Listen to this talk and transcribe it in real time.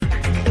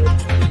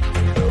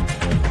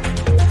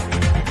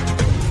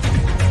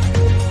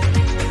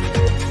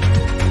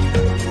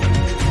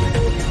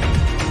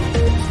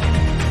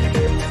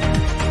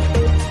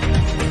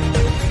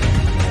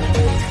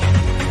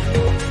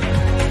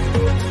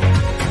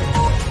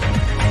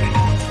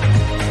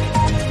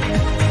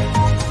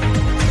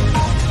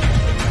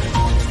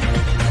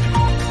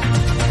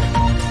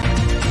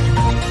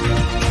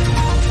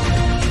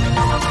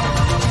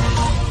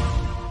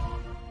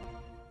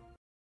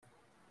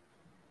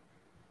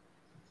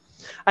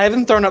I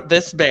haven't thrown up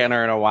this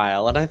banner in a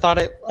while, and I thought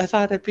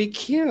it'd be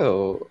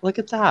cute. Look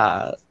at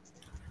that.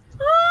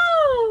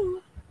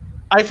 Oh.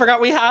 I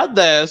forgot we had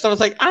this. I was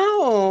like,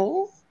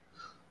 oh.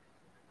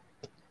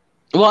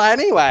 Well,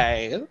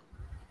 anyway,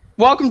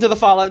 welcome to the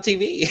Fallout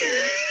TV,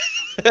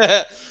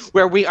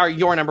 where we are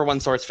your number one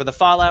source for the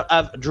fallout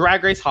of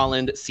Drag Race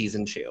Holland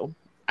Season 2.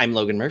 I'm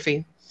Logan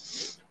Murphy.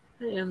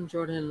 I am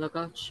Jordan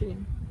Lagachi.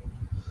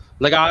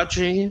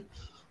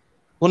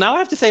 Well, now I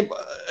have to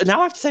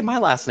say my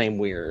last name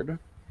weird.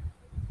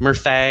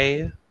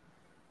 Murphy.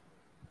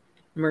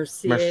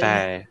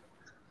 Mercier.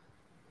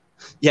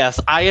 Yes,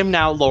 I am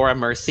now Laura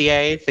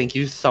Mercier. Thank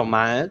you so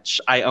much.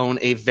 I own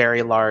a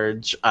very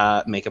large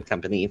makeup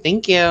company.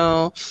 Thank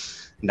you.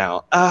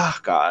 No, oh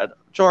God,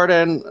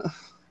 Jordan.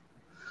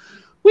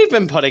 We've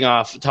been putting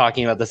off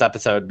talking about this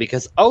episode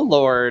because, oh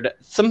Lord,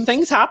 some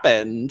things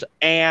happened,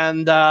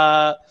 and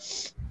my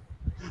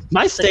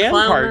stand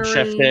card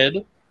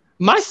shifted.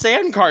 My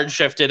stand card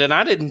shifted, and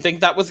I didn't think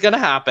that was going to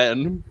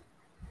happen.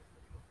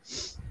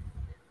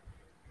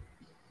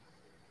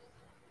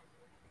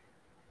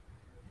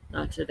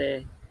 Not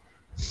today.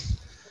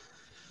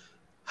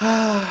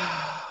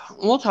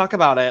 We'll talk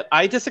about it.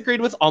 I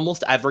disagreed with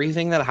almost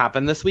everything that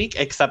happened this week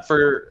except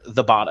for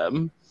the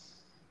bottom.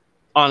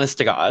 Honest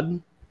to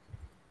God.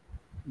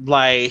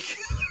 Like,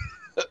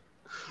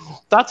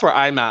 that's where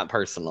I'm at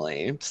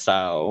personally.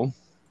 So.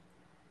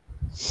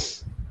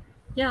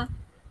 Yeah.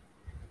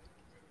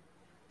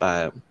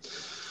 But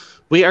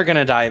we are going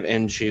to dive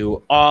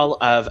into all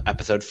of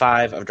episode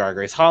 5 of Drag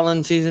Race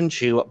Holland Season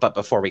 2. But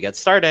before we get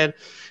started,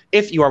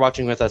 if you are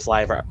watching with us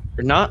live or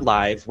not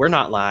live, we're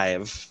not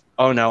live.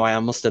 Oh no, I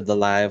almost did the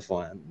live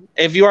one.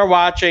 If you are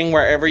watching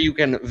wherever you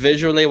can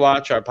visually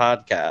watch our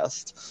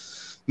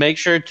podcast, make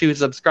sure to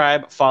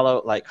subscribe,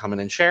 follow, like,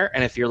 comment, and share.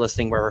 And if you're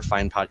listening wherever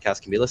fine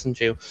podcasts can be listened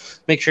to,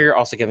 make sure you're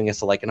also giving us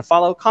a like and a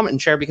follow, comment,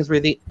 and share, because we're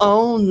the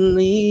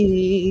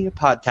only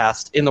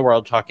podcast in the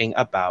world talking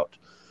about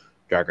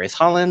Drag Race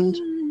Holland.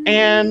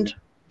 And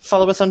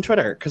follow us on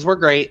Twitter, because we're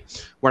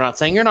great. We're not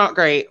saying you're not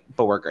great,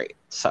 but we're great.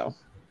 So,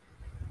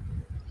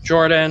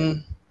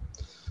 Jordan.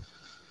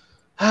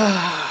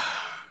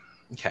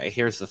 Okay,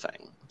 here's the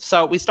thing.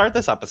 So we start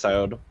this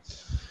episode,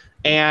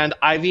 and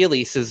Ivy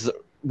Elise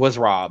was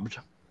robbed.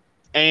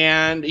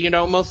 And, you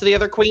know, most of the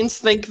other queens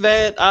think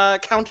that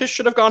Countess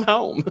should have gone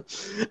home.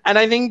 And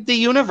I think the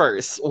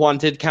universe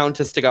wanted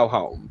Countess to go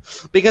home.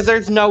 Because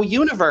there's no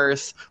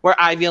universe where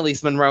Ivy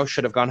Elise Monroe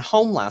should have gone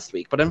home last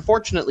week. But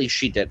unfortunately,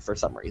 she did for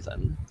some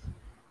reason.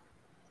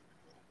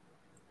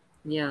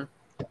 Yeah.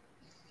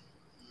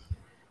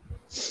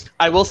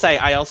 I will say,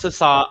 I also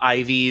saw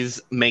Ivy's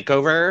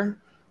makeover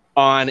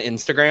on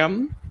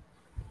Instagram.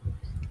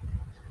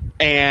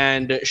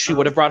 And she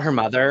would have brought her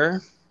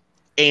mother.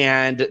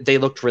 And they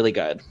looked really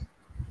good.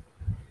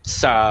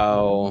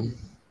 So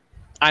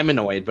I'm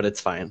annoyed, but it's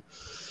fine.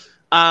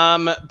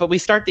 But we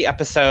start the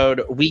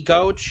episode. We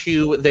go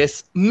to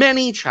this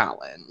mini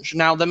challenge.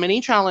 Now, the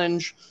mini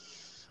challenge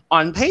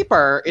on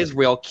paper is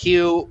real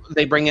cute.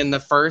 They bring in the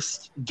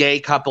first gay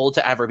couple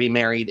to ever be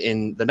married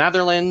in the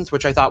Netherlands,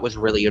 which I thought was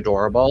really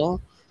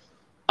adorable.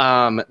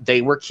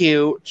 They were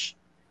cute.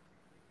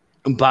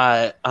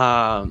 But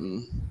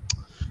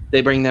they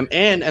bring them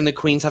in, and the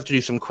queens have to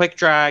do some quick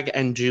drag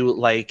and do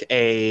like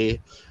a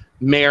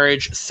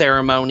marriage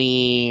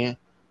ceremony,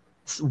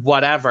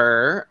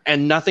 whatever.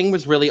 And nothing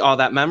was really all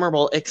that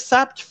memorable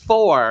except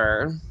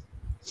for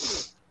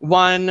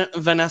one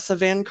Vanessa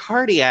Van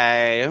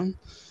Cartier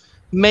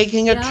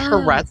making a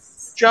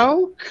Tourette's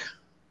joke.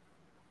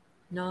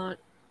 Not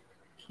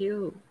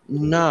cute.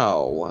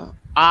 No.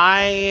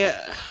 I've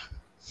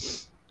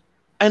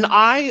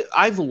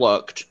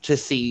looked to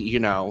see, you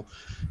know,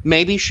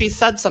 maybe she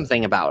said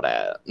something about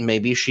it.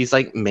 Maybe she's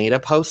like made a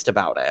post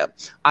about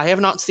it. I have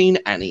not seen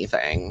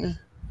anything.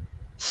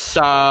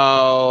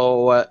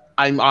 So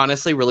I'm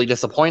honestly really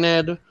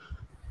disappointed.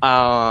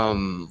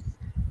 As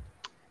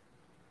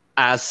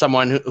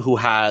someone who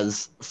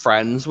has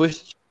friends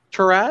with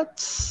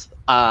Tourette's,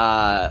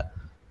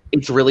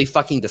 it's really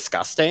fucking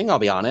disgusting, I'll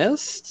be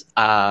honest.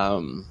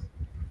 I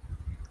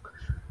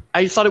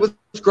just thought it was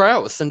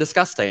gross and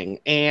disgusting,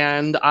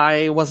 and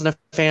I wasn't a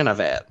fan of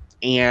it.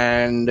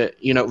 And,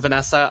 you know,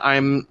 Vanessa,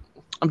 I'm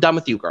done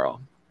with you,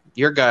 girl.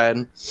 You're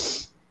good.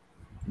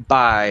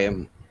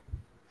 Bye.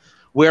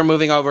 We're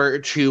moving over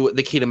to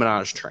the Keita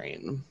Minaj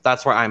train.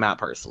 That's where I'm at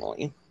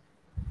personally.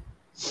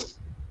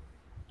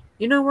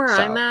 You know where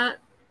I'm at?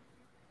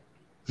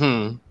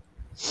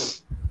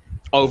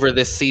 Over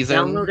this season?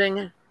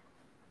 Downloading.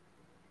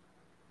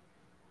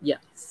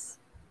 Yes.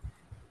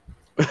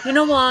 You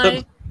know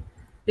why?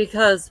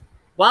 Because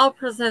WoW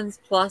Presents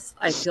Plus,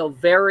 I feel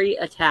very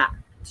attacked.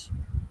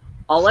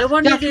 All I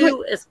want to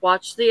do is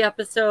watch the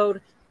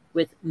episode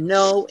with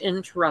no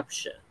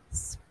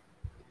interruptions.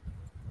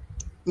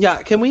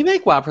 Yeah, can we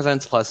make WoW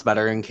Presents Plus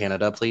better in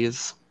Canada,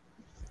 please?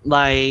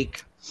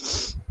 Like...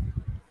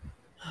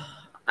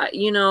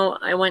 You know,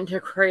 I went to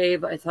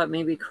Crave. I thought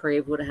maybe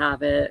Crave would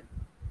have it.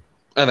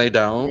 And they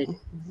don't?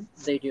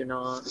 They do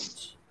not.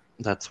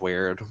 That's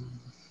weird.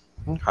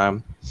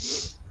 Okay.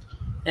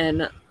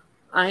 And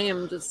I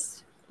am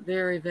just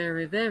very,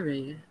 very,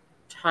 very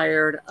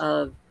tired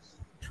of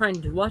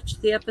trying to watch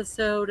the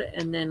episode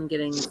and then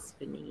getting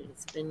spinny,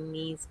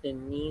 spinny,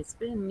 spinny,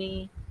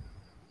 spinny.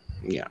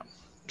 Yeah.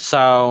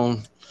 So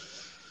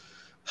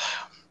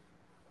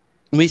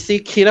we see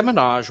Kita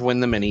Minaj win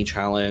the mini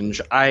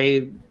challenge.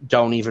 I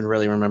don't even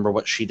really remember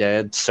what she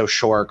did. So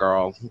sure,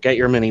 girl, get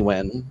your mini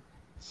win.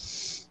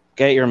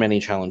 Get your mini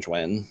challenge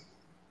win.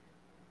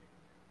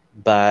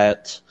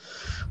 But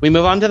we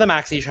move on to the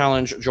maxi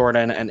challenge,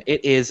 Jordan, and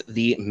it is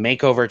the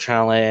makeover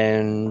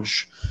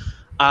challenge.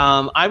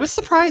 I was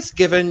surprised,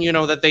 given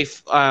that they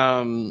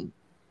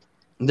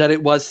that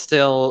it was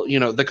still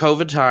the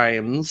COVID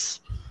times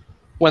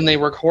when they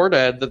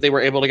recorded, that they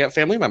were able to get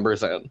family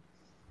members in.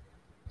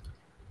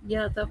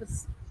 Yeah, that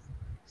was.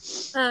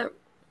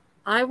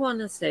 I want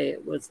to say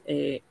it was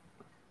a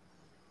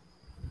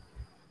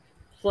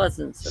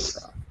pleasant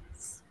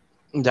surprise.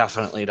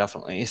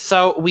 Definitely.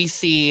 So we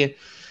see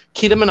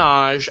Kita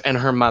Minaj and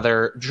her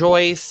mother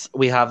Joyce.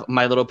 We have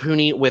My Little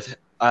Pony with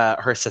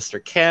her sister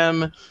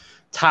Kim,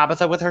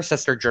 Tabitha with her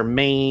sister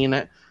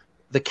Jermaine,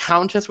 the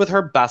Countess with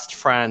her best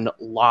friend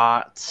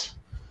Lot,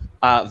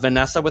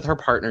 Vanessa with her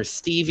partner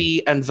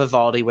Stevie, and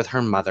Vivaldi with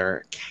her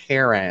mother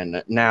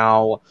Karen.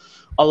 Now,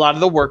 a lot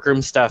of the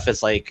workroom stuff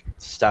is like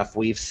stuff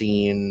we've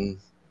seen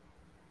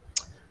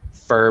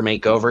for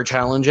makeover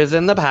challenges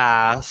in the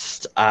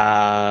past.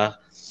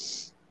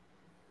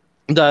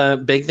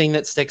 The big thing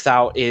that sticks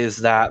out is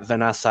that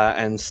Vanessa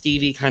and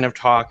Stevie kind of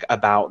talk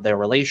about their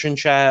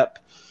relationship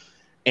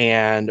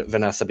and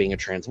Vanessa being a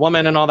trans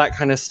woman and all that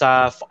kind of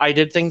stuff. I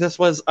did think this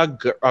was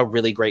a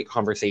really great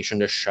conversation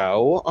to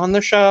show on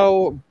the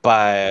show,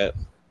 but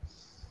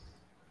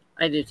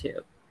I do too.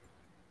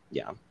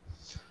 Yeah.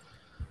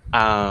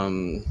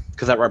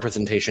 Because that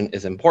representation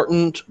is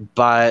important,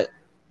 but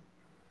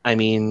I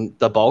mean,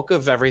 the bulk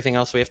of everything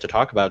else we have to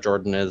talk about,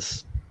 Jordan,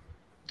 is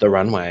the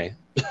runway.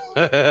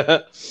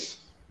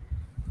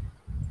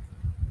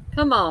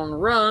 Come on,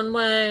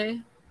 runway.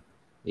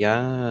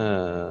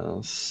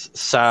 Yes.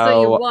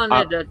 So you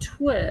wanted a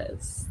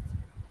twist.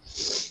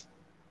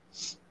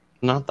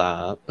 Not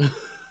that.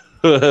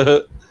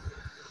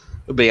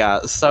 But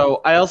yeah,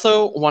 so I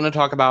also want to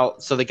talk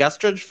about, so the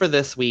guest judge for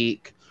this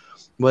week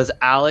was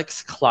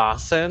Alex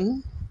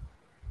Clausen.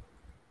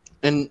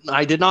 And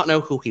I did not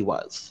know who he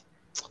was,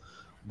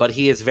 but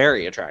he is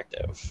very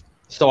attractive.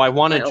 So I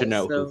wanted to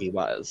know who he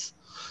was.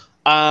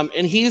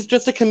 And he's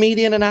just a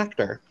comedian and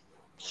actor.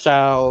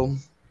 So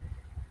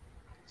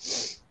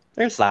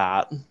there's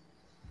that.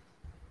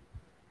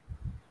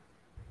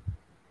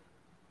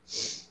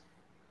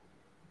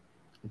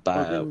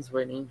 But Morgan's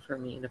waiting for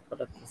me to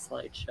put up the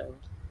slideshow.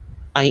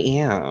 I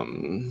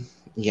am.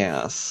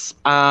 Yes.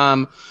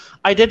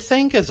 I did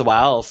think as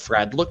well,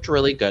 Fred looked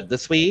really good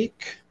this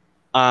week.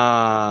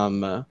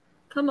 Come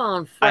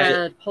on,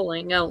 Fred,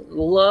 pulling out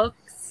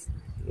looks.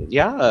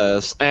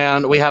 Yes.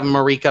 And we have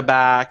Marika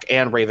back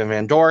and Raven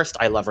Van Dorst.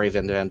 I love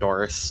Raven Van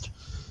Dorst.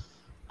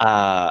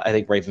 I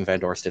think Raven Van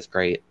Dorst is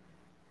great.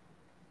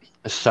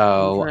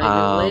 So,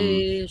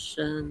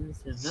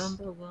 congratulations, you're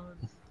number one.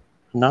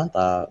 Not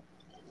that.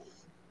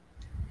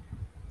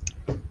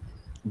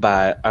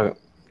 But,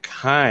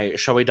 okay,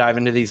 shall we dive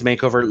into these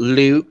makeover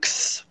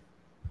looks?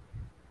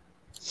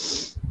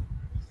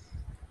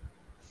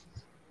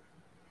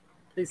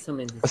 Please tell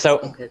me this. So,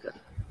 okay,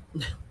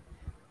 good.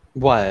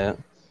 What?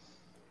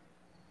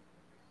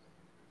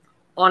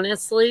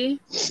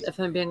 Honestly, if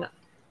I'm being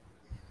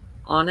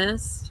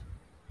honest,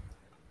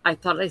 I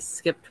thought I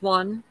skipped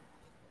one.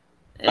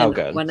 And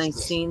good. When I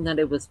seen that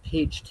it was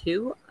page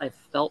 2, I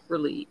felt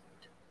relieved.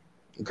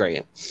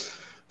 Great.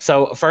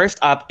 So first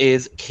up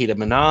is Kita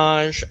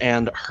Minaj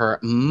and her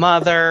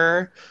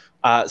mother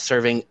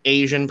serving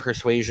Asian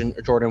persuasion.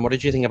 Jordan, what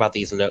did you think about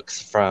these looks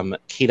from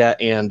Kita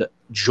and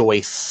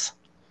Joyce?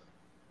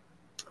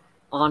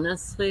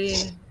 Honestly,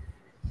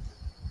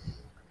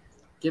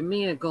 give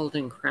me a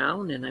golden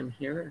crown and I'm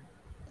here.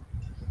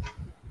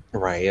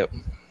 Right.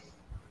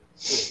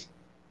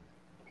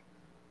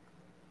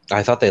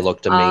 I thought they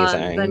looked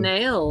amazing. The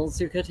nails,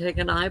 you could take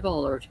an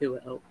eyeball or two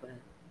out with.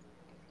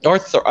 Or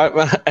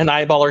an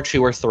eyeball or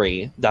 2 or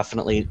 3.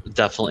 Definitely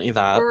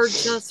that. Or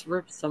just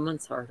rip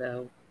someone's heart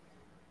out.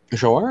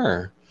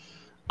 Sure.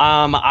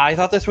 I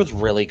thought this was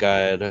really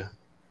good.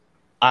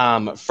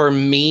 For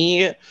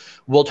me,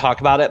 we'll talk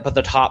about it, but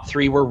the top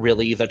 3 were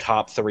really the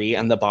top 3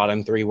 and the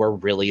bottom 3 were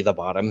really the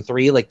bottom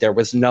 3. Like there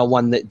was no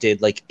one that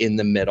did like in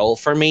the middle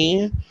for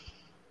me.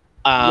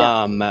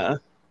 I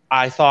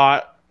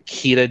thought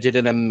Kita did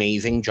an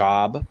amazing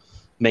job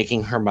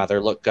making her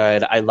mother look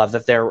good. I love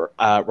that they're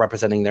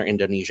representing their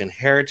Indonesian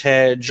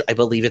heritage. I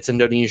believe it's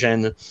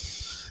Indonesian.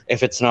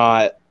 If it's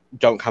not,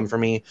 don't come for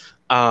me.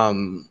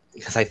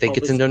 Because I think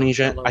it's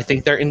Indonesian. I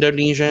think they're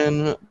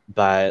Indonesian,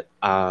 but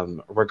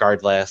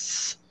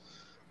regardless,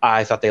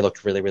 I thought they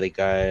looked really, really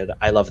good.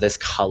 I love this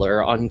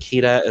color on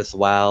Kita as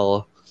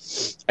well.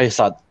 I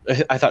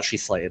thought she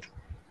slayed.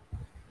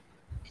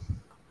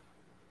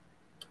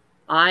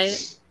 I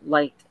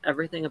liked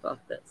everything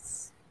about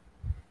this.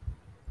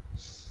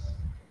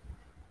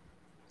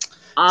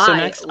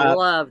 I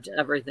loved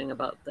everything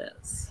about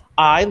this.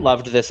 I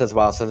loved this as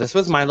well. So this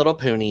was My Little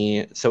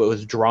Pony. So it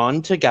was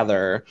drawn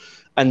together.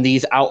 And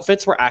these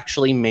outfits were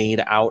actually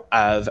made out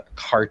of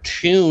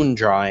cartoon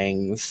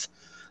drawings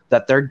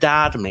that their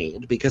dad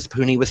made because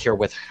Poonie was here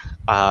with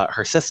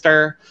her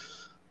sister.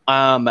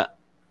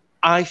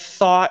 I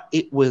thought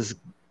it was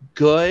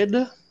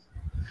good.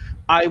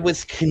 I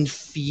was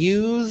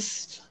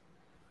confused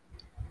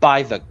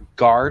by the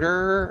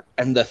garter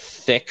and the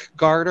thick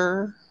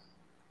garter.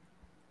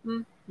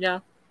 Yeah.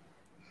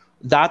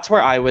 That's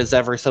where I was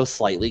ever so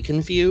slightly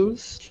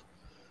confused.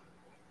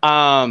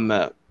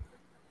 But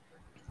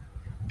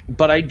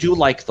I do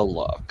like the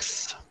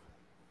looks.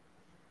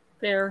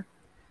 Fair.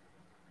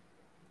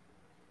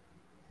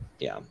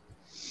 Yeah.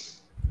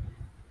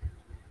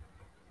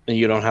 And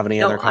you don't have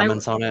any other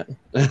comments on it?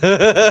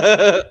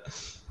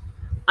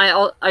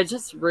 I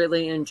just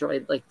really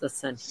enjoyed like the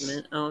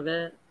sentiment of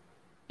it.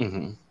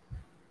 Mm-hmm.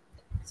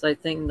 So I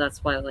think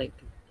that's why like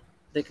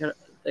they got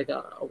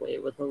away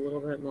with a little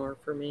bit more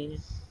for me.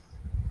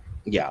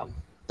 Yeah,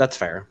 that's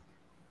fair.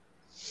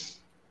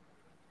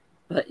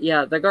 But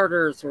yeah, the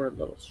garters were a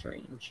little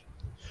strange.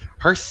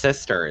 Her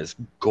sister is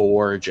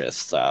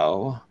gorgeous,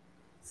 though.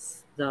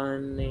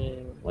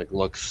 Stunning. Like,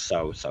 looks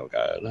so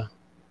good.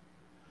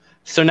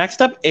 So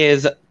next up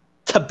is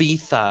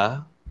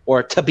Tabitha,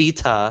 or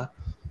Tabitha,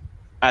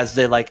 as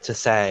they like to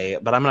say,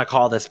 but I'm going to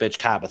call this bitch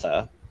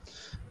Tabitha.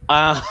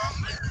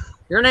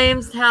 Your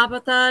name's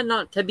Tabitha,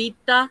 not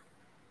Tabitha?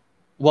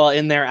 Well,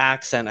 in their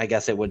accent, I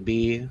guess it would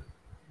be.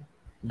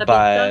 Tabitha?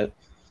 But,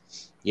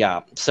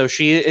 yeah. So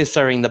she is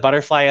serving the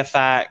butterfly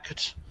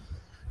effect.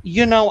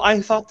 You know,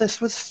 I thought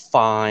this was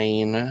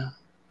fine.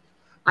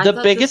 The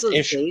biggest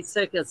issue,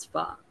 basic as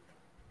fuck.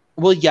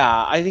 Well,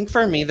 yeah, I think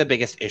for me the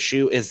biggest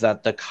issue is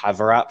that the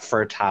cover up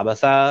for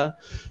Tabitha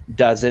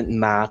doesn't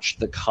match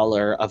the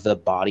color of the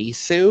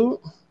bodysuit.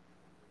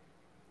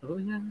 Oh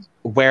yeah.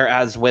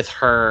 Whereas with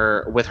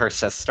her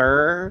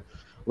sister,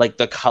 like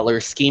the color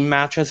scheme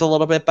matches a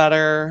little bit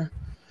better.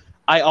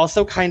 I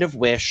also kind of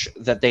wish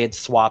that they had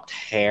swapped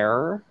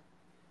hair,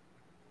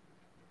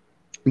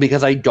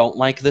 because I don't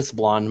like this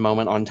blonde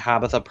moment on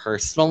Tabitha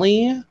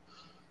personally.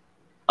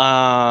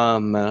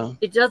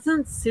 It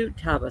doesn't suit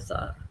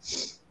Tabitha.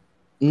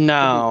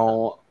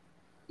 No.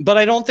 But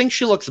I don't think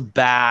she looks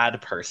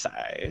bad per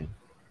se.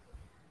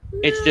 No.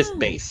 It's just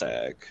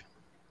basic.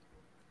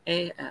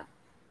 AF.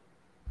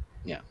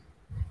 Yeah.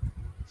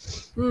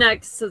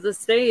 Next to the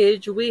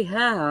stage, we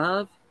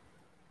have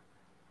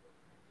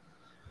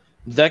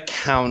the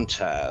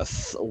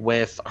Countess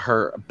with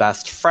her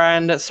best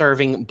friend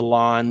serving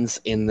blondes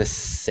in the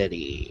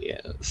city.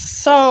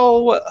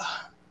 So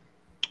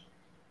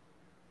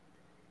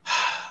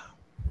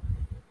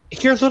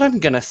here's what I'm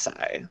gonna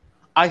say.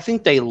 I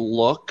think they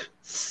look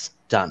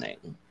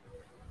stunning.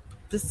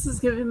 This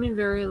is giving me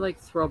very like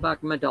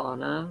throwback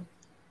Madonna.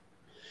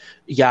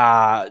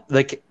 Yeah,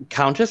 the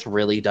Countess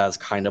really does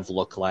kind of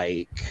look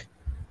like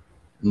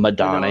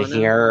Madonna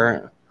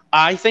here.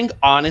 I think,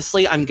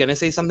 honestly, I'm going to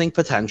say something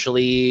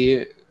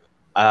potentially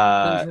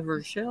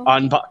controversial?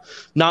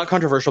 Not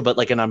controversial, but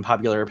like an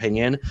unpopular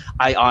opinion.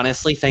 I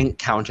honestly think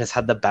Countess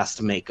had the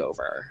best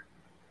makeover.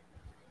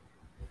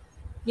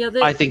 Yeah,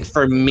 I think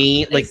for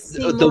me, like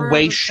the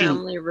way she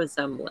family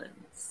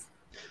resemblance.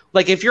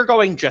 Like if you're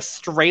going just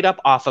straight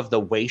up off of the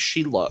way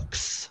she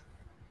looks,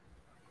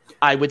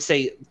 I would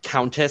say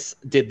Countess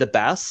did the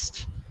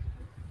best.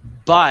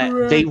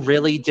 But they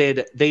really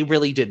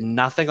did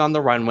nothing on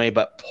the runway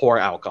but pour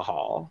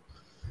alcohol.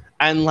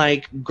 And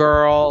like,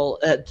 girl,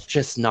 it's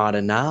just not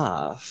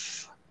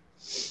enough.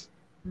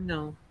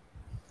 No.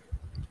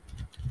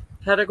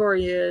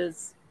 Category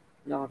is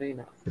not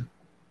enough.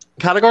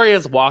 Category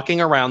is walking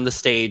around the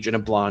stage in a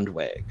blonde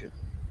wig.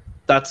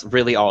 That's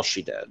really all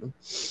she did.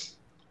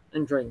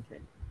 And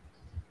drinking.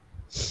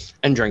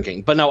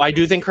 But no, I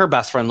do think her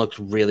best friend looked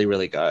really,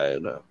 really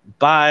good.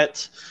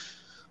 But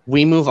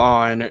we move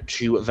on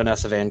to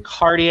Vanessa Van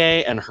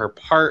Cartier and her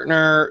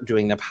partner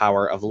doing The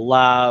Power of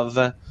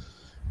Love.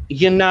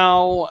 You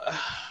know,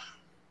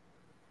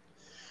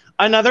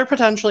 another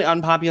potentially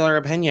unpopular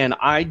opinion,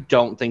 I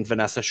don't think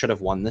Vanessa should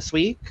have won this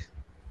week.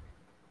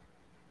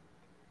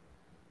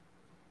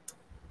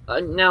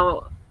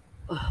 Now,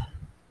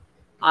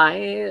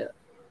 I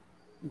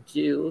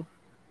do.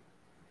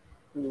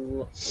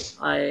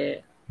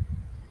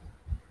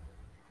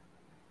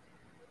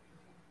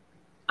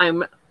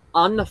 I'm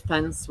on the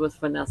fence with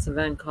Vanessa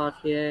Van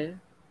Cartier.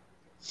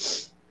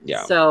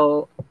 Yeah.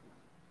 So,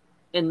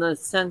 in the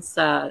sense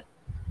that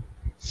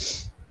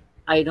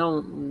I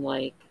don't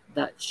like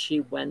that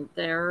she went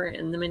there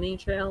in the mini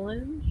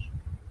challenge.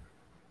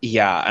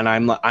 Yeah, and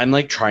I'm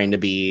like trying to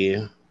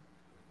be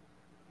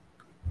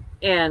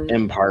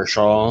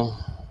impartial.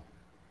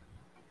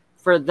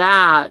 For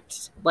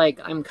that, like,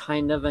 I'm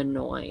kind of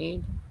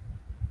annoyed.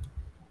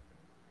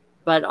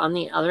 But on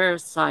the other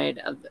side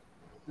of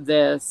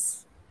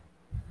this,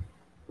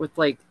 with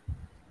like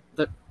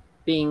the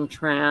being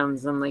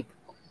trans, and like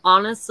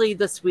honestly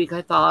this week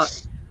I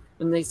thought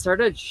when they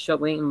started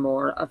showing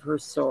more of her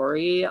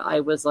story,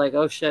 I was like,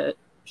 oh shit,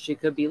 she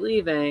could be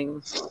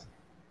leaving.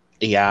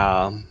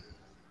 Yeah.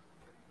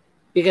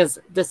 Because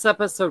this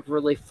episode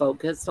really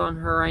focused on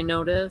her, I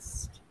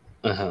noticed.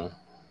 Uh-huh.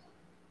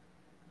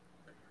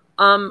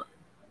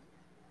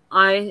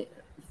 I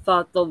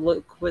thought the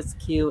look was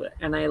cute,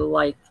 and I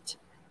liked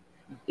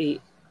the,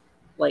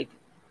 like,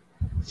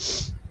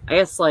 I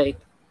guess, like,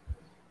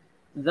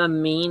 the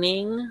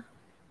meaning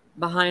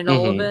behind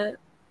all of it.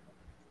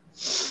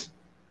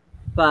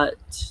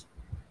 But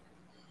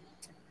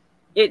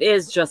it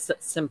is just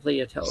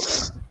simply a toga.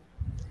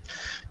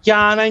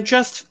 Yeah, and I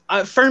just,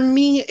 for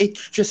me,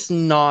 it's just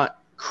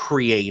not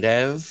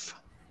creative.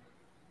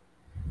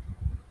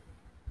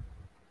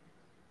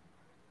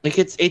 Like,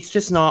 it's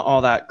just not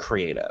all that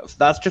creative.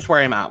 That's just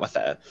where I'm at with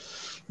it.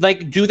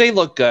 Like, do they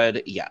look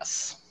good?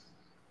 Yes.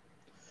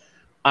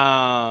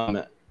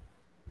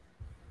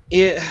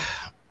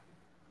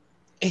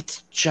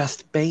 It's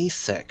just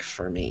basic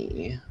for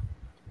me.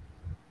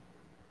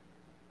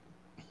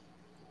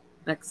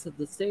 Next to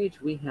the stage,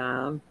 we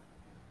have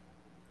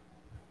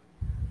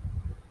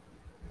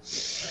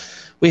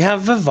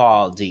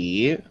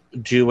Vivaldi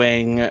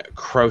doing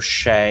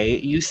Crochet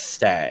You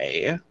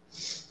Stay.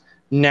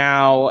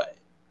 Now,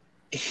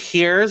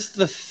 here's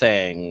the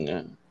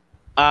thing.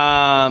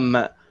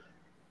 I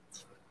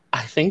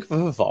think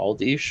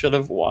Vivaldi should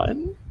have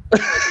won.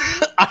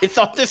 I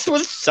thought this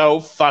was so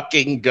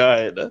fucking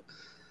good.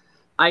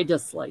 I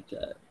disliked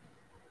it.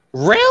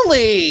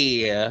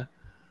 Really?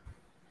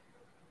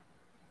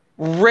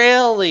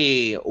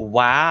 Really?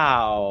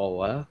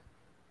 Wow.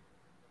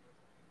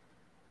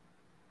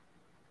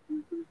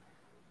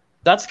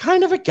 That's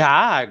kind of a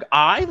gag.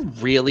 I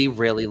really,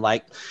 really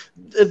like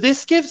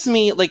this. Gives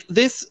me, like,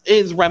 this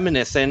is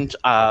reminiscent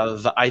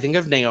of, I think,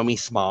 of Naomi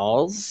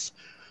Smalls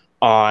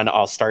on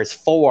All Stars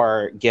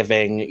 4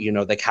 giving,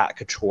 the Cat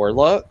Couture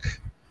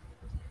look.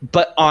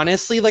 But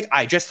honestly, like,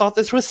 I just thought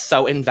this was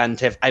so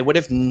inventive. I would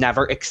have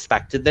never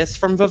expected this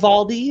from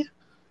Vivaldi.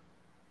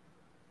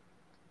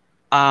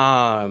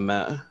 And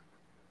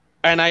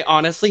I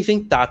honestly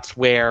think that's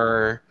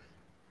where,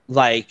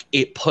 like,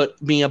 it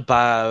put me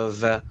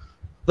above.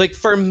 Like,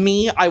 for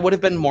me, I would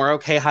have been more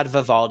okay had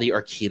Vivaldi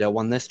or Kita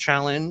won this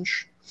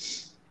challenge.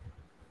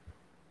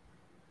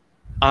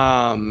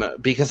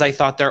 Because I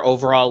thought their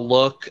overall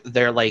look,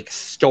 their, like,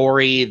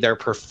 story, their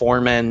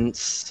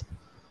performance,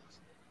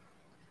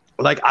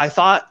 like, I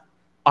thought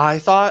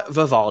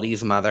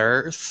Vivaldi's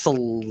mother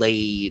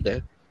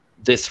slayed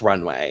this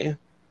runway.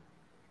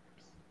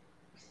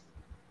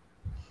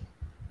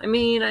 I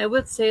mean, I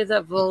would say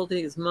that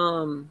Vivaldi's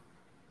mom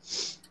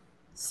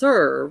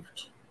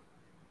served.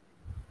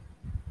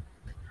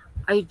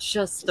 I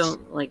just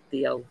don't like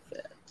the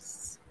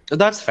outfits.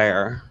 That's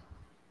fair.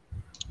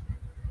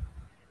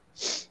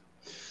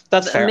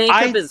 That's the fair.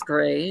 Makeup is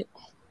great.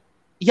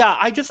 Yeah,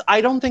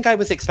 I don't think I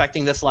was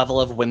expecting this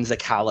level of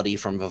whimsicality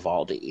from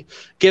Vivaldi.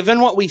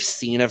 Given what we've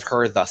seen of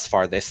her thus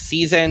far this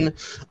season,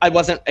 I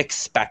wasn't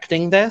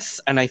expecting this,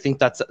 and I think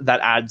that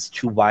adds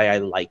to why I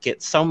like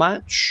it so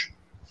much.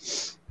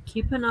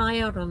 Keep an eye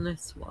out on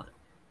this one.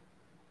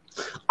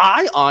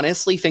 I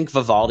honestly think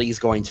Vivaldi's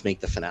going to make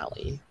the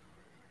finale.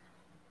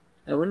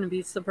 I wouldn't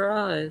be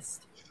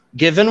surprised.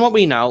 Given what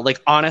we know, like,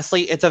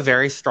 honestly, it's a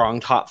very strong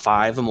top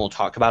 5, and we'll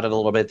talk about it a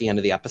little bit at the end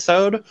of the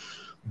episode.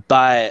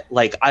 But,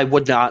 like, I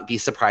would not be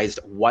surprised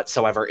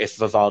whatsoever if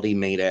Vivaldi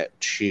made it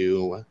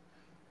to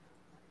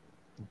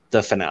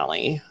the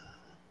finale.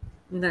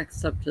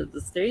 Next up to the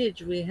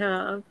stage, we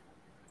have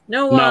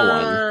no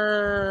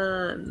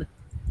one.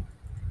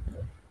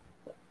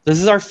 This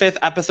is our 5th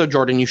episode,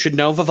 Jordan. You should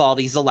know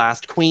Vivaldi's the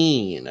last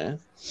queen.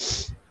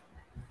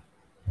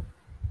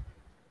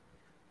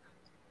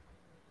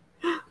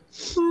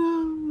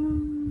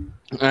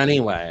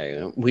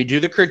 Anyway, we do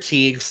the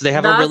critiques. They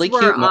have a really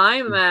cute. That's where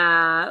I'm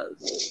at.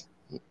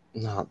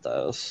 Not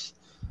those.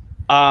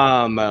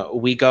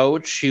 We go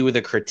to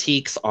the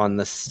critiques on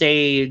the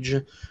stage,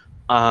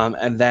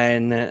 and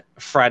then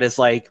Fred is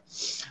like,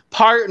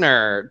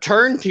 "Partner,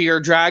 turn to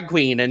your drag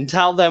queen and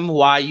tell them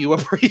why you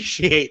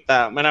appreciate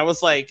them." And I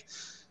was like,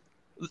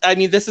 I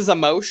mean, this is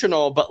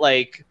emotional, but,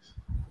 like,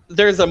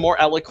 there's a more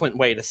eloquent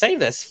way to say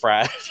this,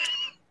 Fred.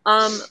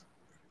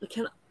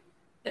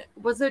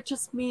 Was it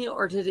just me,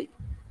 or did it,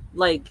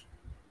 like,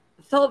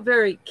 it felt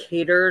very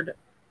catered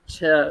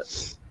to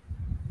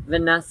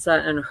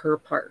Vanessa and her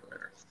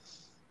partner?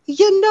 Like,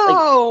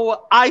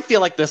 I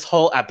feel like this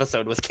whole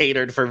episode was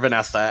catered for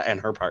Vanessa and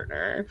her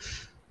partner.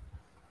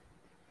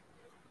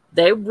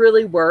 They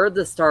really were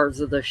the stars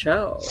of the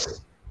show.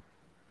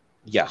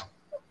 Yeah.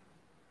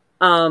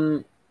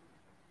 Though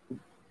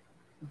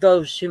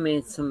she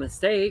made some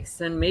mistakes,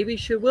 and maybe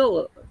she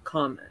will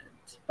comment.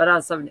 But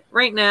as of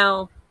right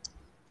now,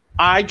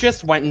 I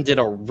just went and did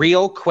a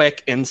real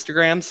quick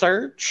Instagram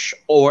search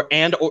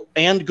and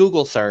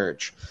Google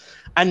search,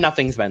 and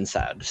nothing's been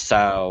said.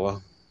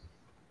 So,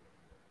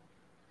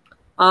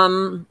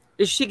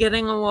 is she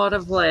getting a lot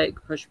of, like,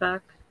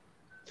 pushback?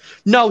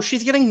 No,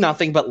 she's getting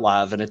nothing but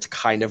love, and it's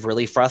kind of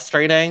really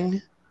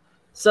frustrating.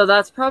 So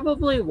that's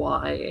probably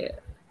why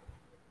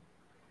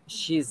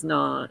she's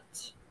not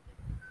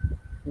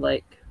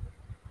Like,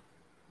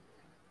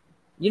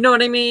 you know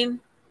what I mean?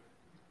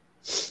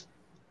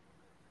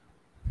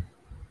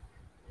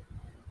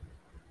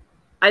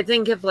 I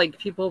think if like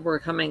people were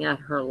coming at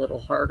her a little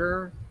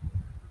harder,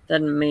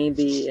 then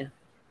maybe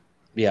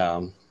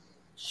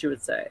she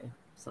would say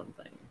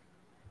something.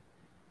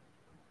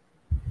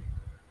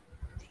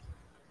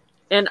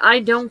 And I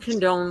don't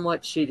condone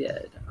what she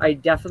did. I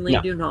definitely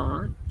do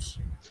not.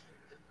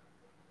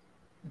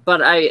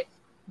 But I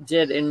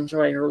did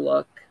enjoy her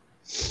look.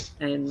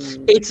 And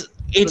it's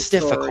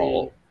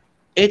difficult.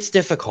 It's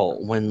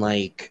difficult when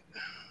like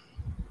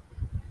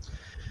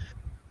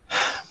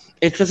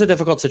it's just a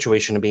difficult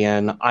situation to be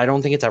in. I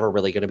don't think it's ever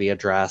really going to be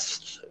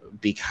addressed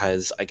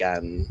because,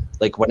 again,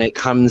 like when it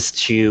comes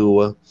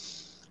to,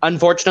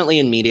 unfortunately,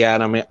 in media,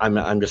 and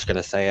I'm just going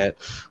to say it,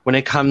 when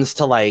it comes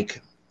to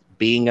like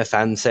being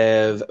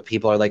offensive,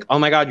 people are like, "Oh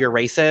my God, you're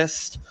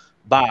racist."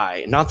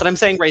 Bye. Not that I'm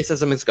saying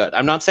racism is good.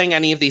 I'm not saying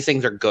any of these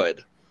things are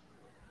good.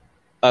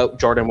 Oh,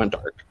 Jordan went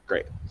dark.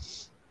 Great.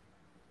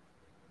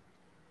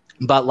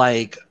 But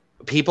like,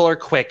 people are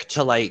quick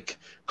to like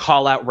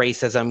call out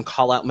racism,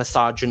 call out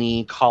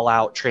misogyny, call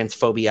out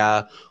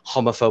transphobia,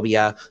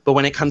 homophobia. But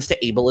when it comes to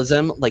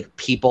ableism, like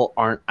people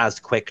aren't as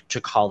quick to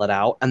call it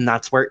out. And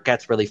that's where it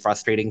gets really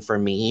frustrating for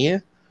me.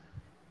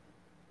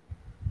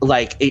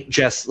 Like it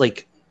just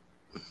like,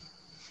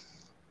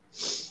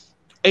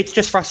 it's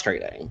just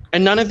frustrating.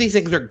 And none of these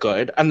things are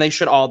good. And they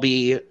should all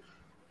be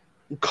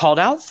called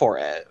out for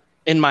it,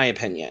 in my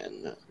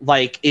opinion.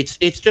 Like it's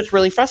just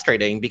really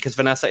frustrating because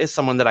Vanessa is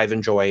someone that I've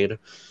enjoyed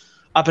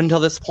up until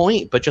this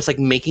point, but just like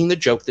making the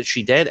joke that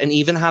she did, and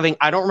even having,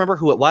 I don't remember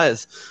who it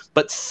was,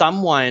 but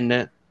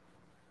someone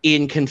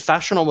in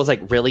confessional was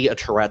like, really, a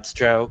Tourette's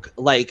joke?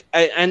 Like,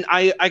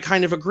 I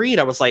kind of agreed.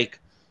 I was like,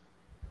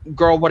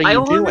 girl, what are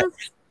you doing?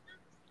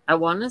 I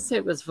want to say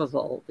it was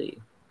Vivaldi.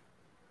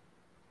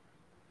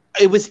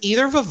 It was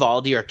either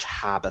Vivaldi or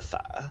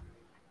Tabitha.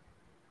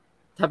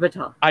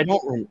 I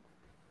don't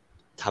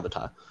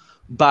Tabitha.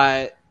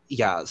 But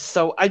yeah,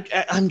 so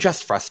I'm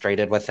just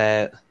frustrated with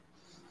it.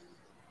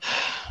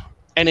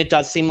 And it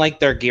does seem like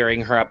they're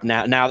gearing her up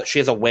now. Now that she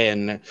has a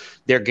win,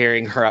 they're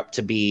gearing her up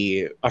to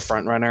be a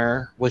front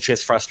runner, which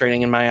is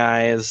frustrating in my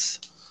eyes.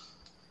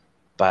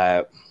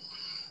 But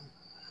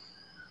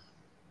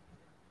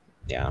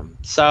yeah.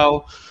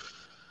 So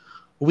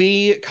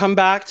we come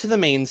back to the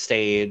main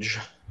stage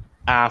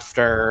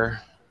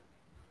after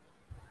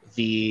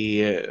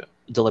the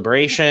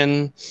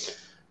deliberation,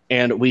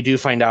 and we do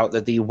find out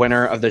that the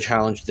winner of the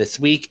challenge this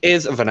week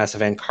is Vanessa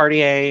Van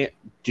Cartier.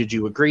 Did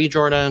you agree,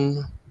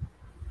 Jordan?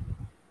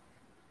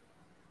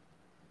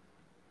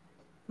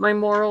 My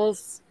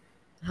morals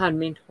had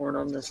me torn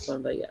on this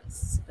one, but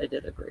yes, I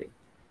did agree.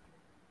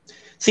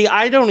 See,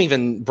 I don't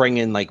even bring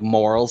in like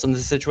morals in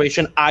this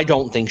situation. I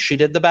don't think she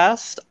did the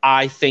best.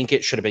 I think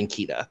it should have been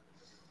Kita.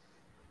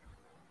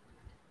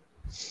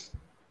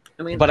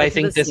 I mean, but I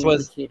think this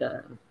was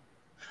Kita.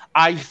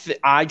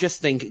 I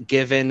just think,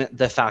 given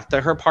the fact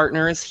that her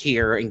partner is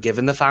here, and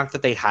given the fact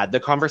that they had the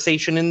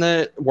conversation in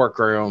the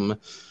workroom,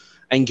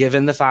 and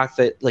given the fact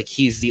that like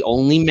he's the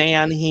only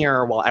man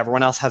here while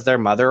everyone else has their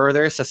mother or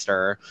their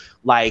sister,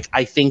 like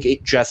I think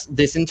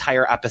this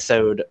entire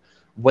episode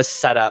was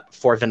set up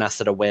for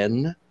Vanessa to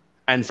win,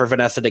 and for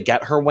Vanessa to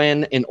get her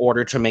win in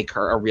order to make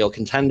her a real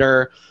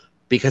contender,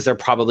 because they're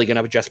probably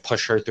going to just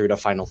push her through to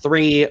final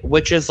 3,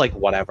 which is like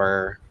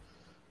whatever.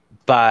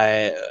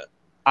 But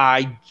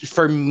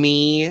for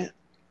me,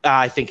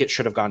 I think it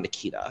should have gone to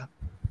Kita.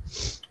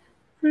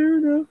 Fair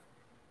enough.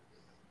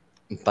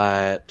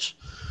 But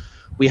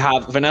we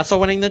have Vanessa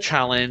winning the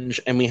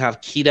challenge, and we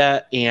have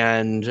Kita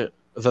and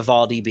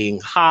Vivaldi being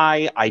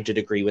high. I did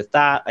agree with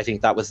that. I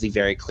think that was the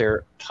very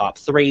clear top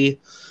 3.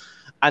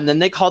 And then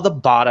they call the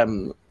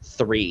bottom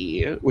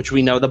 3, which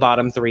we know the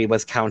bottom 3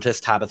 was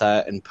Countess,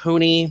 Tabitha, and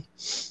Puni.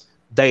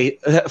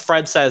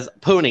 Fred says,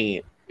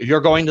 Puni,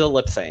 you're going to the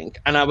lip sync.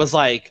 And I was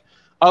like,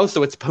 oh,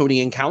 so it's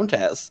Puni and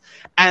Countess.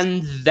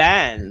 And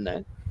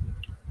then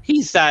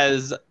he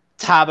says,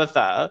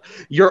 Tabitha,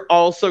 you're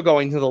also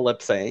going to the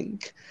lip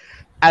sync.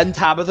 And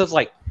Tabitha's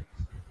like,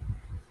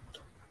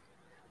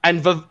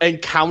 and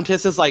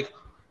Countess is like,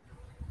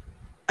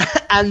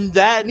 and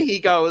then he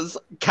goes,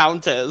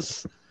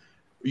 Countess,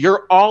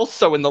 you're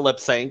also in the lip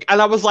sync.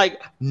 And I was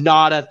like,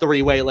 not a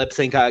 3-way lip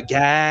sync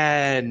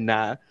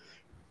again.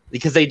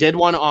 Because they did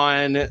one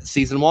on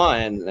season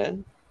 1.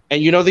 And,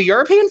 the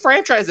European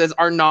franchises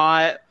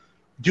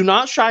do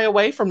not shy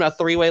away from a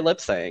 3-way lip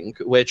sync,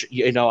 which,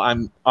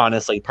 I'm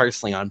honestly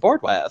personally on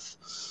board with.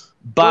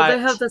 But they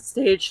have the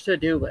stage to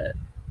do it.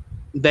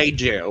 They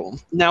do.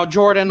 Now,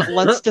 Jordan,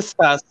 let's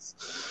discuss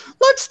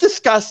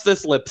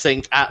this lip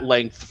sync at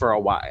length for a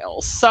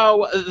while.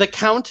 So the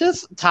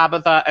Countess,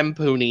 Tabitha, and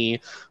Puni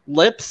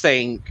lip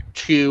sync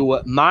to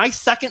my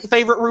second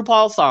favorite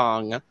RuPaul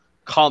song,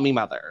 Call Me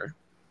Mother.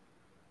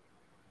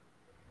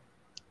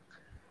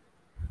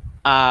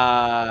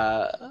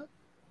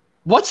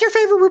 What's your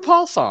favorite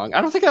RuPaul song?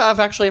 I don't think I've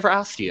actually ever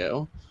asked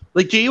you.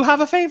 Like, do you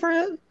have a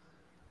favorite?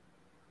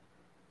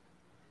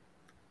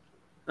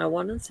 I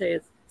want to say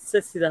it's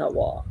Sissy That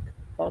Walk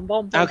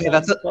Okay,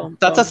 that's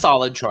a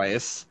solid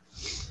choice.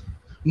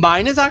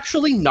 Mine is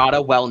actually not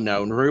a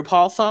well-known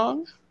RuPaul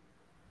song.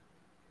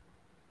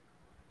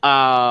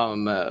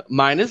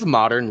 Mine is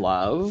Modern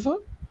Love.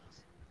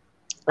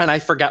 And I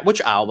forget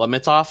which album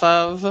it's off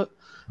of,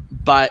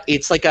 but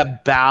it's like a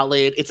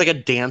ballad. It's like a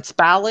dance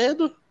ballad,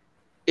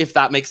 if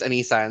that makes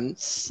any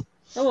sense.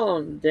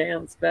 Oh,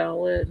 dance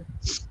ballad.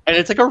 And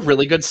it's like a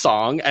really good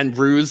song, and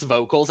Rue's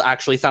vocals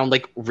actually sound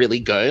like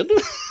really good.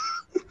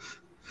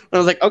 I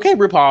was like, okay,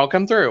 RuPaul,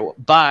 come through.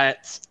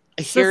 But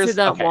here's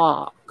that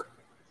walk.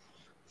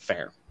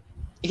 Fair.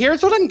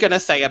 Here's what I'm gonna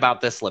say about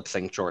this lip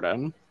sync,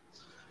 Jordan.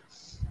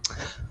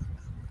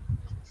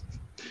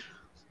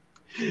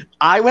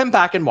 I went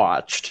back and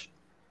watched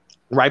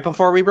right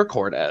before we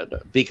recorded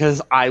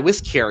because I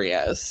was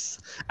curious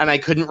and I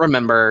couldn't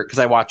remember because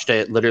I watched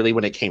it literally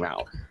when it came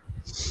out.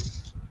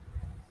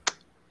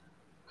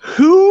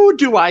 Who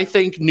do I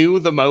think knew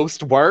the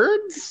most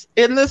words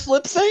in this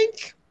lip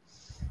sync?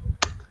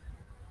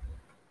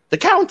 The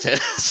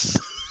Countess.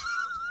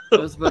 I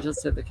was about to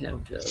say the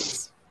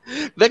Countess.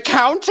 The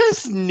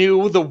Countess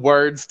knew the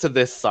words to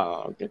this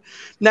song.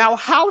 Now,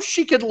 how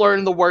she could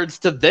learn the words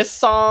to this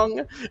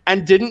song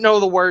and didn't know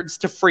the words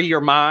to Free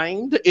Your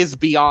Mind is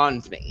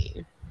beyond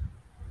me.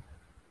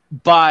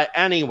 But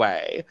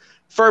anyway,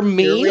 for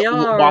me,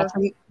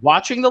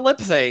 watching the lip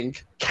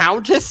sync,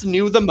 Countess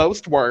knew the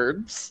most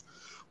words.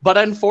 But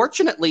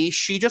unfortunately,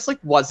 she just like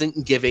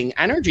wasn't giving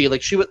energy.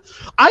 Like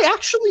I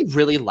actually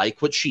really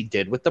like what she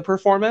did with the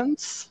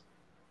performance.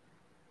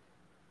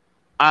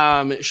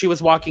 She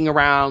was walking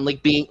around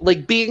being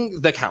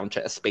the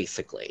Countess,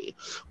 basically.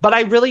 But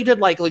I really did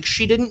like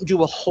she didn't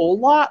do a whole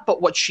lot, but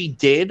what she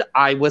did,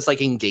 I was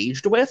like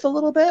engaged with a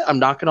little bit. I'm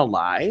not gonna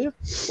lie.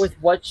 With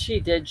what she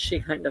did, she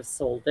kind of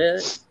sold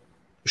it.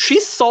 She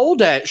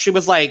sold it. She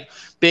was like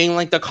being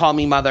like the Call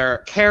Me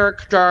Mother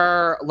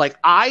character. Like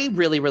I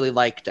really, really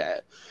liked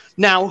it.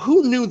 Now,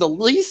 who knew the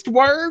least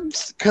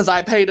words? Because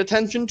I paid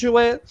attention to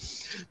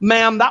it.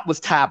 Ma'am, that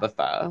was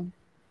Tabitha.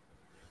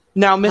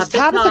 Now, Miss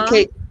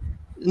Tabitha.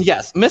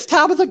 Yes, Miss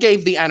Tabitha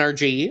gave the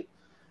energy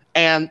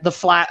and the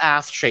flat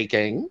ass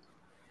shaking.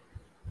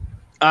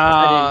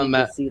 I didn't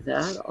even see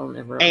that. I'll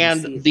never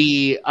and see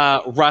the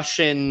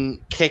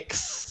Russian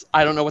kicks.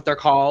 I don't know what they're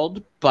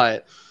called,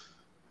 but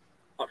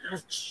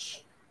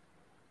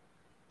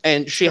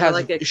and she has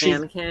like a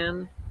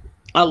can.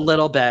 A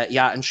little bit,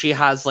 yeah, and she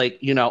has a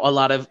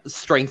lot of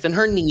strength in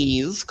her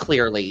knees,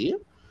 clearly.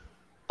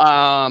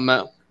 I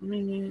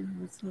mean,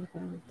 that's not a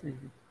bad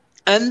thing.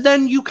 And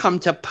then you come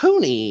to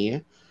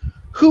Puni,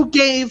 who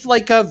gave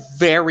a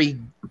very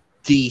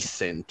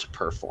decent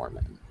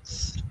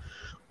performance.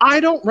 I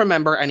don't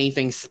remember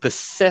anything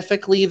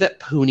specifically that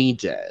Puni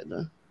did.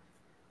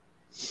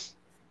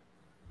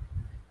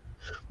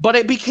 But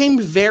it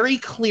became very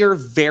clear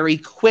very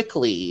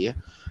quickly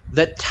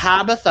that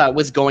Tabitha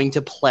was going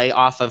to play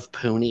off of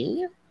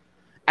Puni.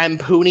 And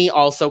Puni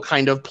also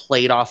kind of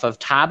played off of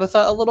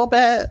Tabitha a little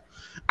bit.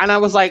 And I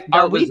was like,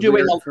 are we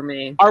doing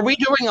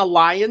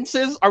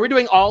alliances? Are we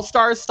doing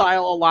all-star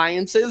style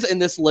alliances in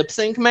this lip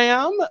sync,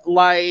 ma'am?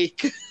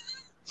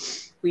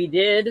 We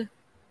did.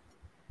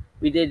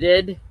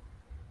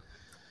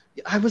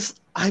 I was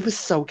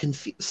so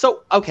confused.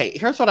 So, okay,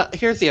 here's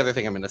the other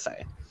thing I'm going to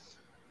say.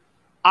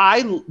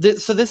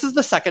 So this is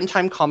the second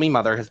time Call Me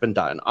Mother has been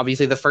done.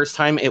 Obviously, the first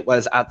time it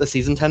was at the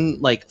season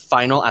 10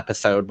 final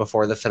episode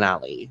before the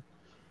finale.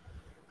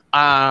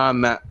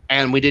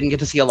 And we didn't get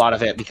to see a lot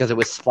of it because it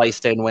was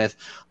spliced in with,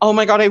 oh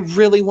my god, I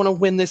really want to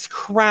win this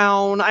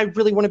crown. I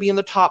really want to be in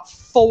the top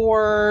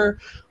 4.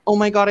 Oh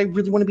my god, I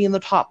really want to be in the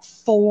top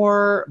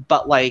 4.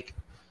 But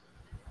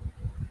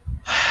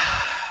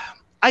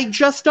I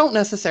just don't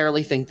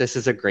necessarily think this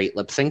is a great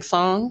lip sync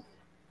song.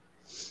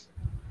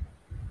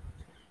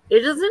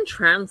 It doesn't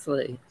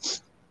translate.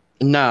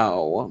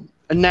 No.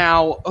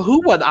 Now,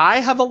 who would I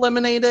have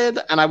eliminated?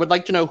 And I would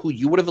like to know who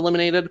you would have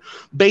eliminated.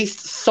 Based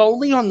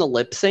solely on the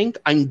lip sync,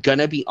 I'm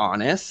gonna be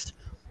honest.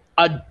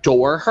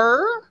 Adore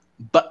her,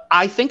 but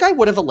I think I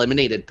would have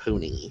eliminated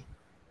Puni.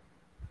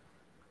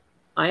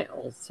 I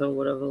also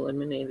would have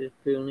eliminated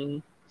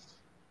Puni.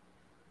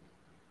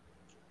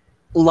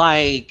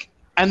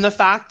 And the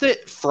fact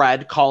that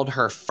Fred called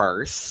her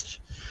first,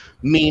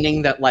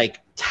 meaning that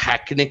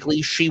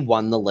technically she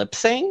won the lip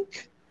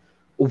sync,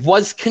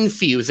 was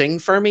confusing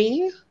for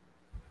me.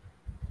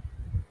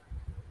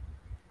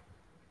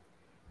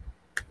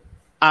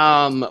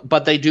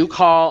 But they do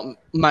call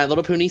My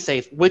Little Puni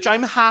safe, which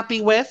I'm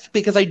happy with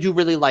because I do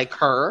really like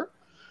her.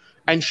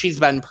 And she's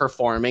been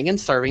performing and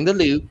serving the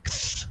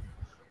looks.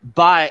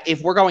 But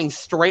if we're going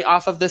straight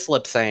off of this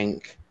lip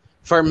sync,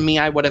 for me,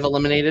 I would have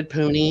eliminated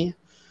Puni.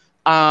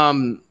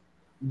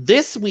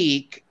 This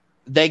week,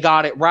 they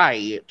got it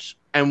right.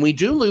 And we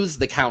do lose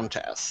the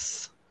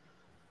Countess.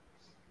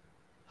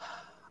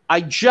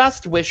 I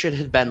just wish it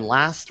had been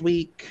last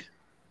week.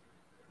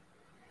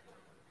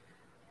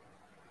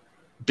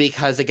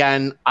 Because,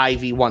 again,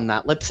 Ivy won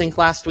that lip sync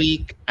last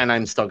week. And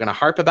I'm still going to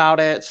harp about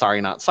it. Sorry,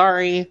 not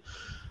sorry.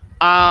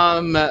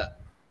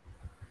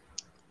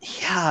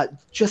 Yeah,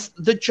 just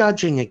the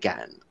judging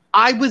again.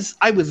 I was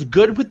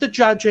good with the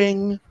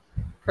judging.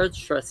 It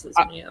stresses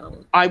me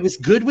out. I was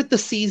good with the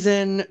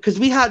season because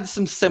we had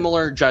some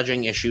similar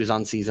judging issues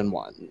on season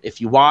 1. If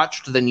you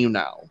watched, then you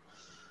know.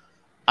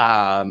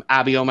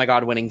 Abby, oh my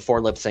god, winning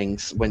 4 lip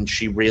syncs when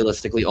she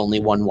realistically only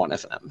won 1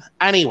 of them.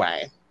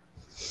 Anyway.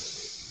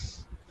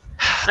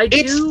 I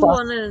do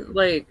want to,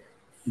 like,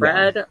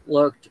 Fred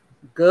looked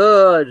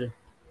good.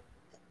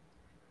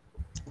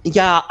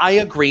 Yeah, I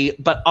agree.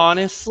 But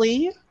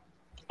honestly,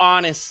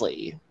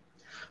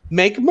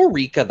 make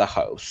Marika the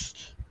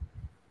host.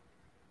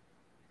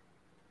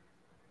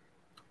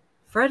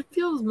 Fred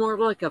feels more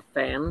like a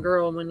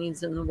fangirl when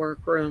he's in the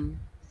workroom.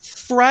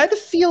 Fred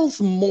feels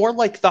more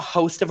like the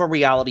host of a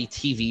reality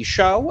TV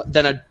show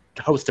than a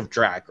host of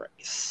Drag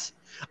Race.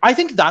 I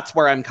think that's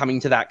where I'm coming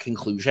to that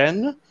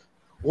conclusion.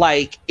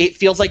 Like, it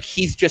feels like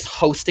he's just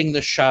hosting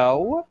the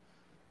show,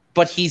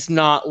 but he's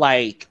not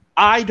like,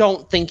 I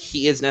don't think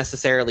he is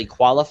necessarily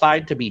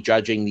qualified to be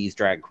judging these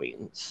drag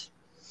queens.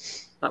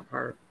 That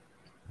part.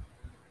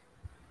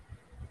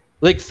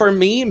 Like, for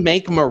me,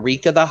 make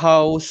Marika the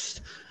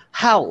host.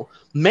 Hell,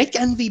 make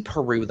Envy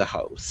Peru the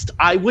host.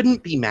 I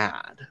wouldn't be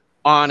mad,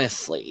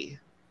 honestly.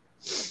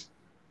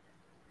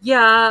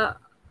 Yeah,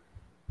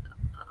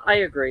 I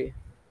agree.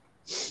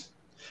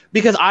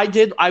 Because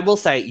I will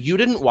say, you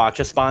didn't watch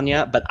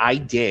España, but I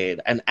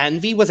did. And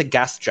Envy was a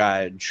guest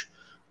judge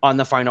on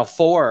the Final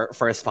 4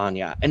 for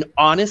España. And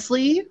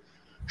honestly,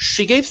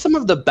 she gave some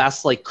of the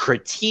best like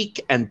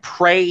critique and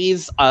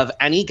praise of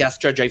any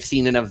guest judge I've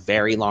seen in a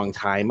very long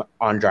time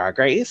on Drag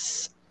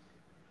Race.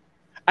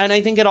 And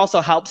I think it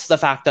also helps the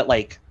fact that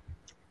like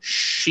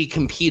she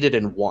competed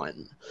and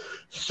won.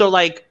 So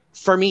like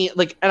for me,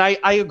 like, and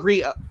I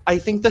agree. I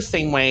think the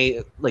same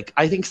way, like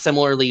I think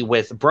similarly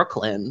with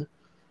Brooklyn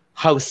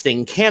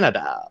hosting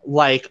Canada.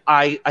 Like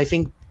I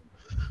think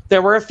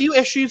there were a few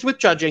issues with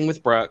judging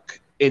with Brooke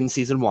in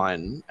season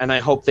 1, and I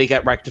hope they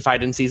get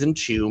rectified in season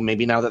 2.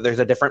 Maybe now that there's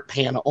a different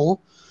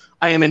panel,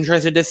 I am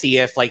interested to see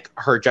if like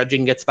her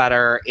judging gets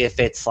better, if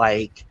it's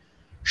like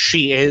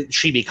she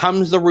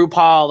becomes the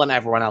RuPaul and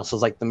everyone else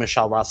is like the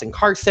Michelle Ross and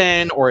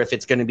Carson, or if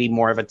it's going to be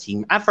more of a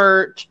team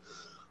effort.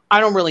 I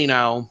don't really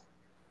know.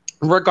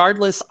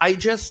 Regardless, I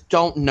just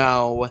don't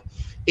know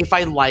if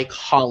I like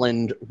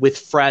Holland with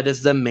Fred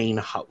as the main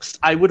host.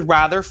 I would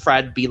rather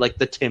Fred be like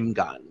the Tim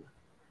Gunn.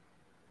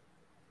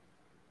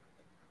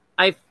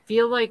 I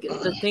feel like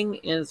the thing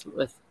is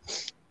with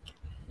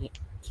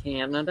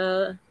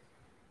Canada,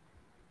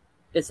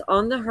 it's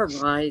on the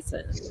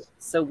horizon,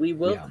 so we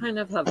will kind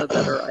of have a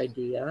better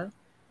idea.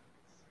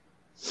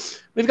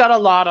 We've got a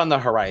lot on the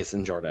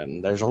horizon,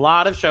 Jordan. There's a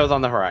lot of shows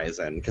on the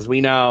horizon because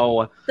we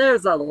know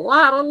there's a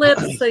lot of lip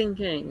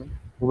syncing.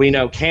 We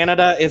know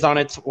Canada is on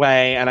its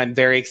way, and I'm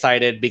very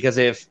excited because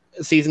if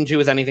season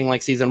 2 is anything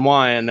like season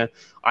 1,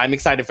 I'm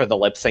excited for the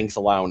lip syncs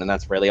alone, and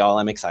that's really all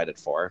I'm excited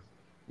for.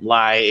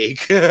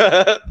 Like,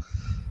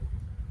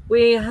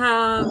 we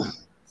have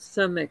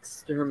some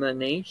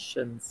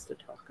exterminations to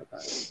talk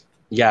about.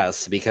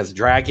 Yes, because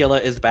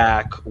Dragula is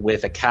back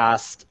with a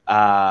cast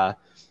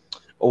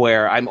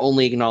where I'm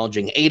only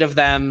acknowledging 8 of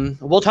them.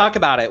 We'll talk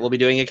about it. We'll be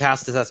doing a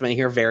cast assessment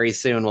here very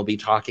soon. We'll be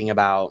talking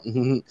about...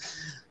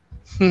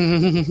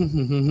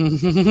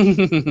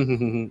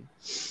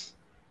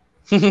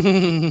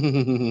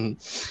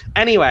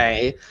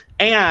 Anyway,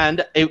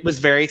 and it was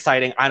very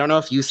exciting. I don't know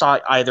if you saw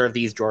either of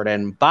these,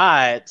 Jordan,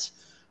 but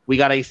we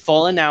got a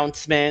full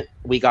announcement.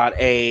 We got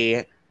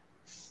an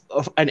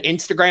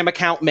Instagram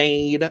account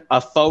made, a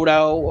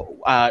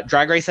photo.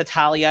 Drag Race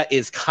Italia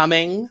is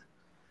coming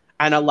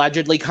and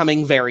allegedly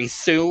coming very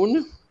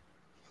soon,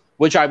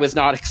 which I was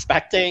not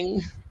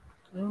expecting.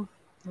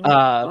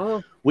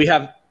 We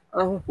have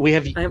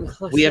I'm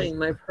clutching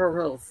my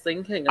pearls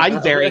thinking about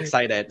I'm very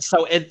excited.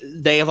 So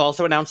they have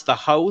also announced the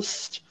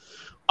host.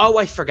 Oh,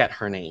 I forget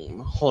her name.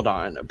 Hold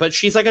on. But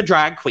she's like a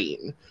drag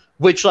queen,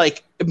 which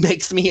like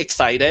makes me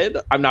excited.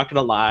 I'm not going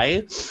to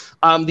lie.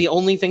 The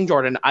only thing,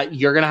 Jordan,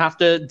 you're going to have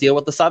to deal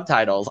with the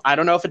subtitles. I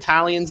don't know if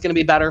Italian's going to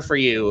be better for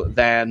you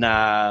than...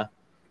 the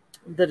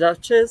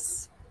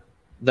Duchess?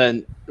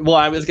 Well,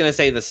 I was going to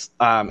say this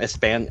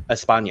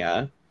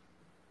España.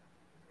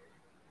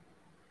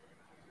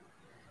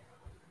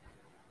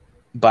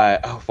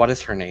 But what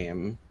is her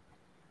name?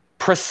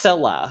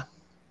 Priscilla.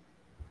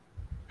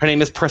 Her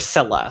name is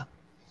Priscilla.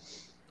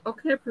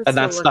 Okay, Priscilla. And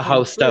that's the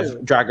host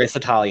of Drag Race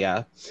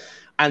Italia.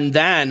 And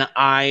then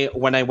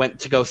when I went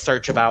to go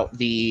search about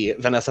the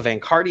Vanessa Van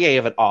Cartier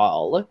of it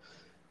all,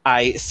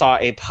 I saw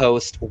a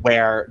post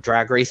where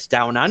Drag Race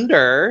Down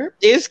Under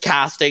is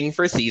casting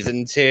for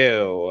season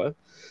 2.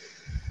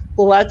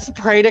 Let's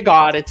pray to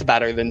God it's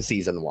better than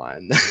season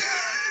 1.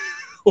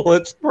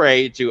 Let's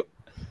pray to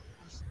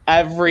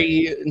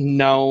every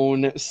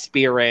known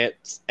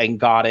spirit and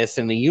goddess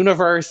in the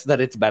universe that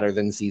it's better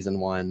than season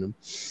 1.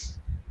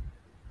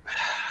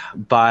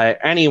 But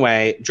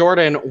anyway,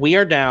 Jordan, we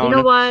are down. You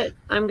know what?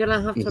 I'm going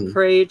to have to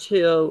pray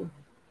to...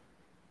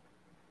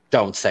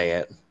 Don't say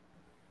it.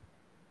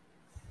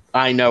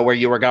 I know where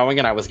you were going,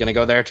 and I was going to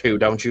go there too.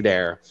 Don't you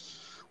dare.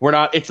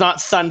 It's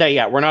not Sunday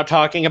yet. We're not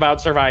talking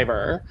about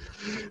Survivor.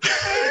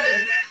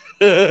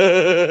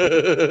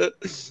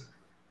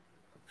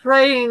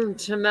 Praying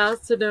to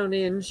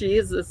Macedonian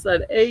Jesus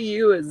that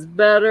AU is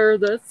better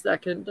the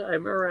second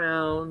time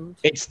around.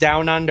 It's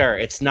Down Under.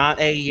 It's not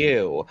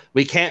AU.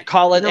 We can't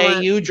call it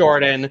AU,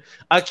 Jordan.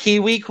 A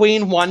Kiwi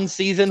Queen won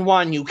season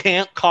 1. You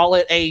can't call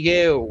it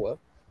AU.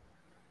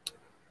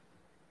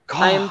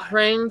 God. I am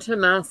praying to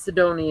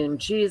Macedonian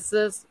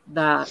Jesus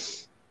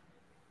that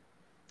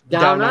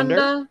Down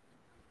Under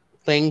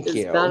Thank is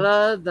you.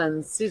 better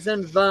than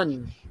season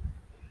 1.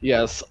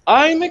 Yes,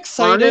 I'm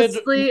excited.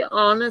 Honestly,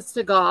 honest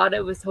to God, I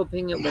was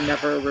hoping it would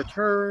never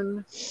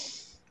return.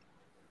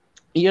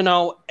 You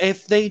know,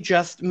 if they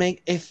just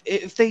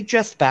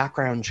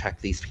background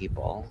check these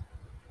people,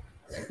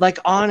 like,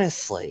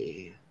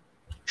 honestly,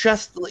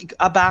 just like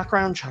a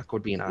background check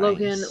would be nice.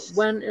 Logan,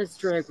 when is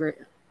Drag Race?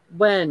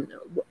 When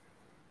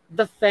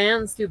the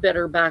fans do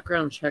better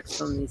background checks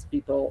on these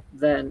people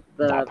than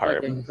the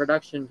fucking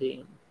production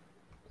team.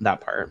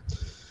 That part.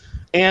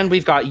 And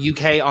we've got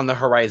UK on the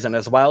horizon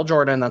as well,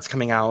 Jordan. That's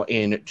coming out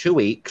in 2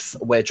 weeks,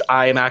 which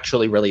I'm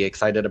actually really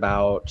excited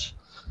about.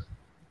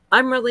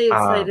 I'm really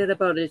excited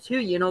about it too.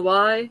 You know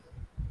why?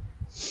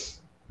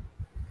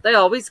 They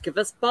always give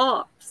us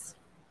bops.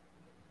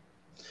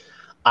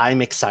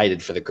 I'm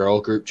excited for the girl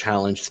group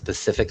challenge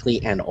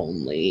specifically and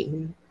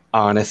only.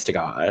 Honest to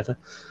God.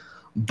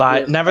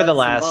 But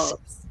nevertheless,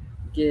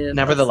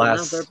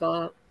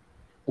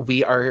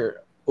 we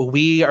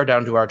are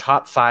down to our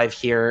top 5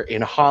 here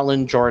in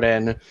Holland,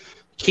 Jordan,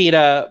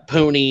 Kita,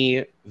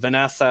 Puni,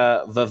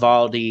 Vanessa,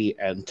 Vivaldi,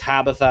 and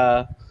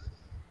Tabitha.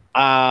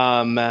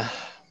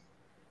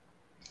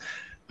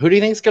 Who do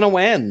you think's gonna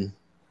win?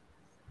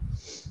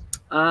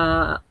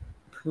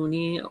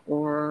 Puni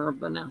or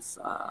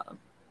Vanessa.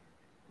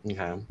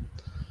 Okay.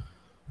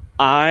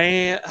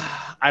 I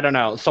don't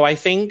know. So I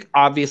think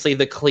obviously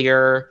the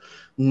clear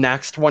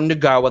next one to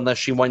go, unless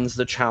she wins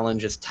the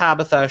challenge, is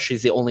Tabitha.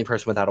 She's the only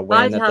person without a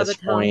win at this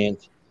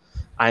point.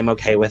 I'm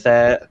okay with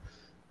it.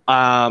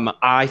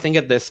 I think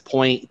at this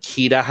point,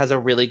 Kita has a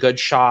really good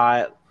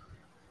shot.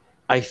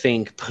 I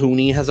think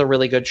Puni has a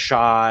really good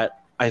shot.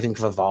 I think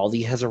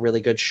Vivaldi has a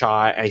really good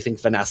shot. I think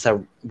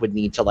Vanessa would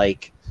need to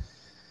like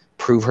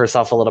prove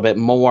herself a little bit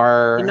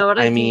more. You know what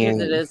I mean?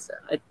 It is.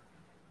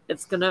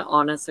 It's gonna,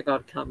 honest to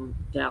God, come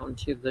down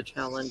to the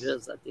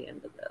challenges at the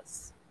end of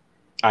this.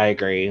 I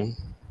agree.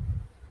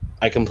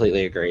 I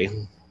completely agree.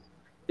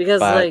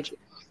 Because like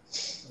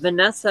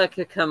Vanessa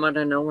could come out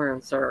of nowhere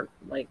and start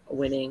like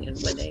winning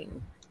and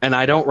winning. And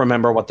I don't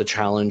remember what the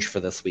challenge for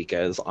this week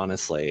is,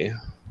 honestly.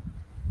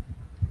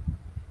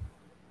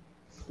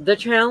 The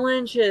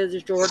challenge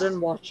is Jordan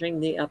watching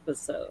the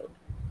episode.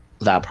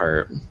 That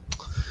part.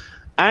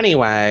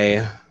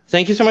 Anyway,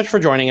 thank you so much for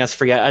joining us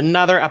for yet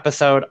another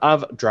episode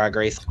of Drag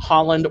Race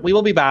Holland. We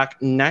will be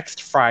back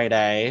next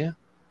Friday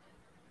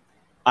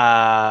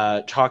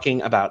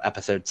talking about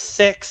episode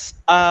 6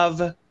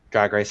 of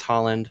Drag Race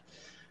Holland.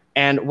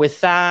 And with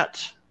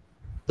that,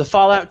 the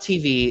Fallout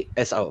TV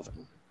is over.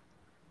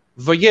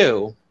 For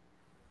you,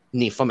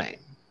 ni for me.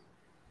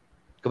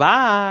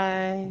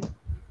 Goodbye.